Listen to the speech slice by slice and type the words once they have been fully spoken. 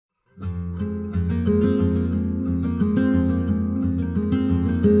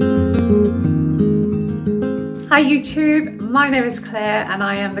Hi YouTube, my name is Claire and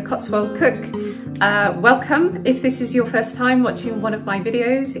I am the Cotswold Cook. Welcome if this is your first time watching one of my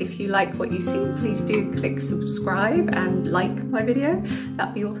videos. If you like what you see, please do click subscribe and like my video.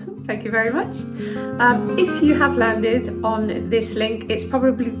 That'd be awesome, thank you very much. If you have landed on this link, it's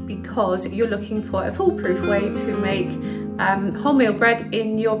probably because you're looking for a foolproof way to make wholemeal bread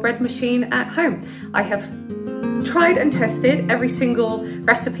in your bread machine at home. I have tried and tested every single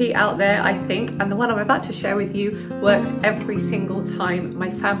recipe out there, I think, and the one I'm about to share with you works every single time.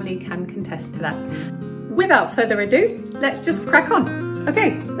 My family can contest to that. Without further ado, let's just crack on.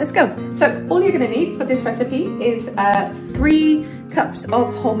 Okay, let's go. So all you're going to need for this recipe is 3 cups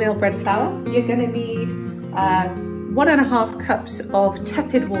of wholemeal bread flour. You're going to need 1.5 cups of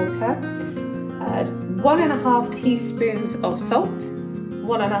tepid water, 1.5 teaspoons of salt,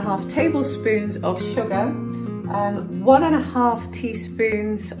 1.5 tablespoons of sugar, 1.5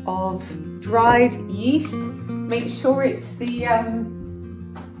 teaspoons of dried yeast. Make sure it's the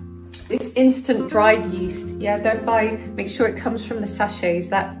this instant dried yeast. Yeah, don't buy, make sure it comes from the sachets.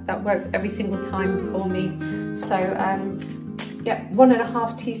 That works every single time for me. So yeah,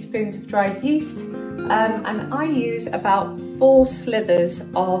 1.5 teaspoons of dried yeast, and I use about 4 slithers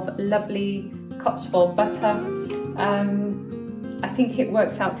of lovely Cotswold butter. I think it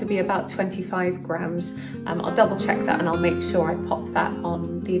works out to be about 25 grams. I'll double check that and I'll make sure I pop that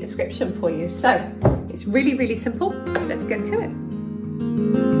on the description for you. So it's really, really simple. Let's get to it.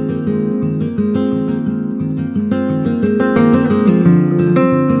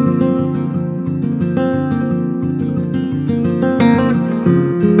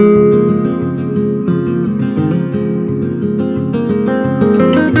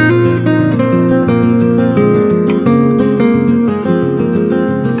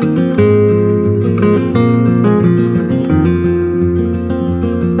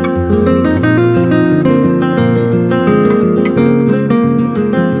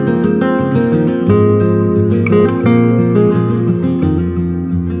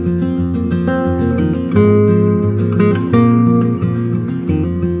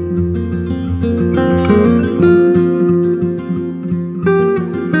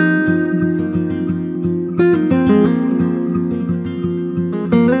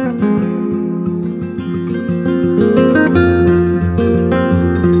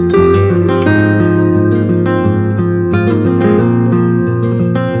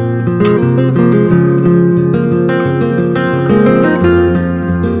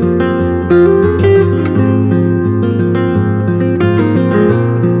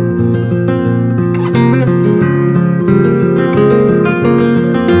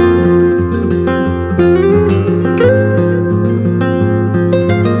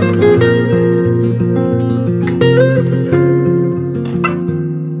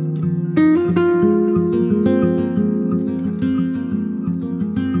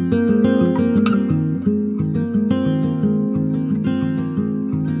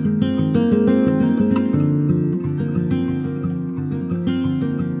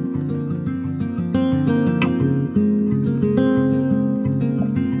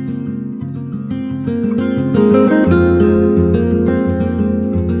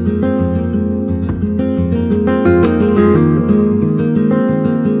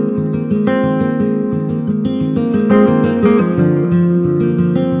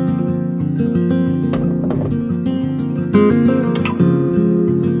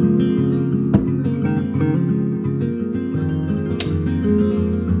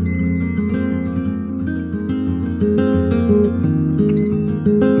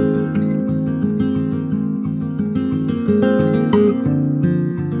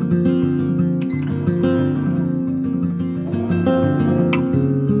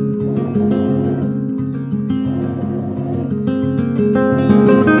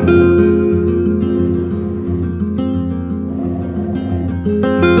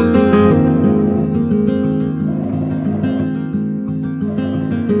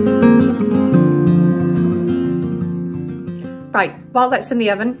 Right, while that's in the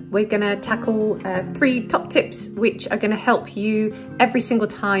oven, we're gonna tackle 3 top tips which are gonna help you every single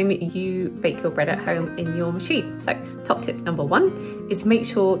time you bake your bread at home in your machine. So top tip number 1 is make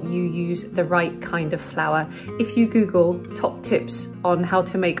sure you use the right kind of flour. If you Google top tips on how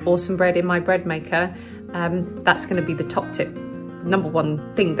to make awesome bread in my bread maker, that's gonna be the top tip. Number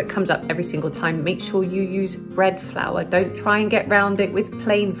 1 thing that comes up every single time. Make sure you use bread flour. Don't try and get around it with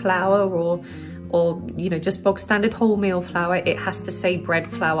plain flour or you know, just bog standard wholemeal flour. It has to say bread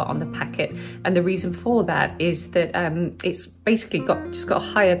flour on the packet, and the reason for that is that it's basically got a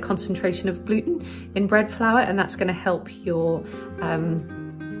higher concentration of gluten in bread flour, and that's going to help your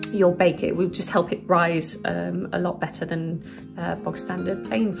your bake. It will just help it rise a lot better than bog standard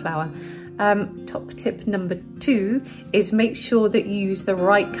plain flour. Top tip number 2 is make sure that you use the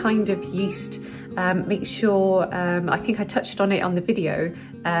right kind of yeast. Make sure, I think I touched on it on the video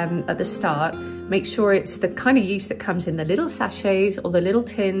at the start, make sure it's the kind of yeast that comes in the little sachets or the little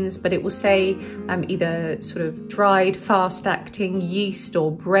tins, but it will say either sort of dried fast acting yeast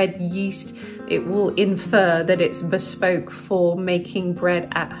or bread yeast. It will infer that it's bespoke for making bread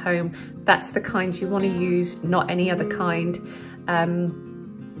at home. That's the kind you want to use, not any other kind.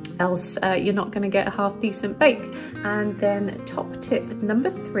 Else you're not going to get a half decent bake. And then top tip number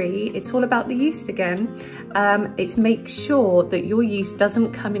 3, it's all about the yeast again. It's make sure that your yeast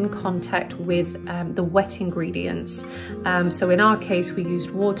doesn't come in contact with the wet ingredients. So in our case we used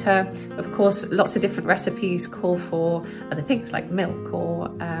water. Of course lots of different recipes call for other things like milk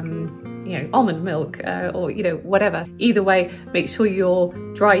or you know, almond milk or you know, whatever. Either way, make sure your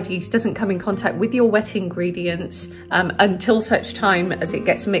dried yeast doesn't come in contact with your wet ingredients until such time as it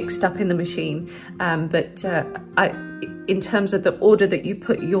gets mixed up in the machine. In terms of the order that you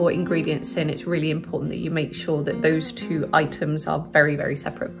put your ingredients in, it's really important that you make sure that those 2 items are very, very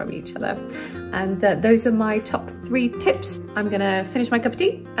separate from each other. And those are my top 3 tips. I'm gonna finish my cup of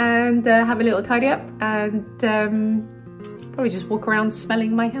tea and have a little tidy up and probably just walk around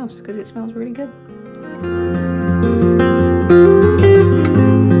smelling my house because it smells really good.